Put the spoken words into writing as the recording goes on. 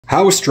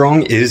How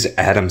strong is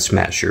Atom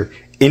Smasher?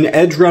 In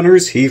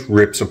Edgerunners, he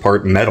rips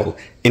apart metal.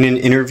 In an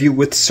interview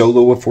with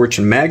Solo of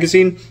Fortune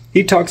magazine,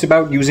 he talks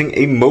about using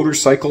a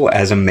motorcycle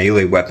as a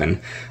melee weapon.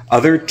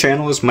 Other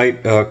channels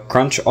might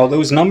crunch all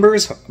those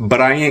numbers, but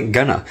I ain't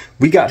gonna.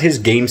 We got his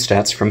game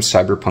stats from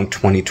Cyberpunk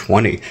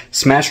 2020.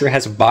 Smasher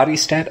has a body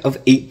stat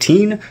of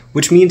 18,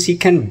 which means he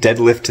can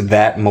deadlift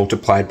that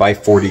multiplied by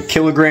 40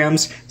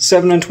 kilograms,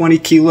 720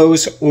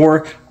 kilos,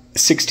 or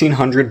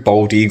 1600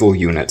 bald eagle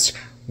units.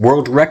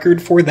 World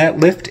record for that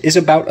lift is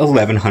about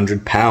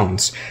 1100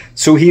 pounds,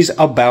 so he's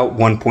about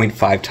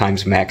 1.5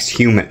 times max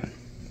human.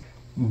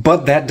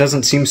 But that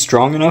doesn't seem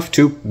strong enough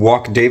to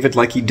walk David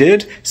like he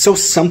did, so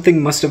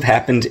something must have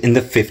happened in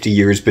the 50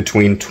 years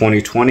between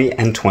 2020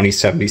 and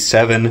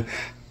 2077.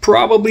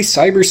 Probably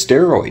cyber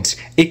steroids,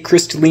 a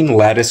crystalline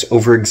lattice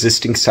over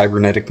existing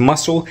cybernetic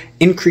muscle,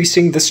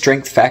 increasing the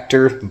strength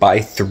factor by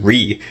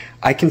 3.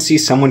 I can see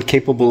someone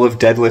capable of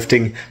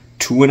deadlifting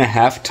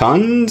 2.5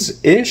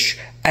 tons-ish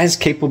as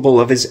capable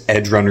of his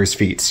edgerunners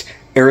feats.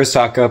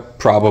 Arasaka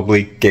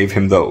probably gave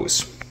him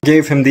those.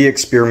 Gave him the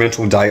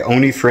experimental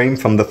Dione frame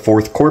from the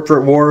 4th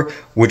Corporate War,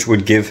 which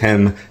would give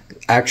him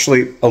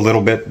actually a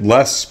little bit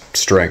less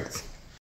strength.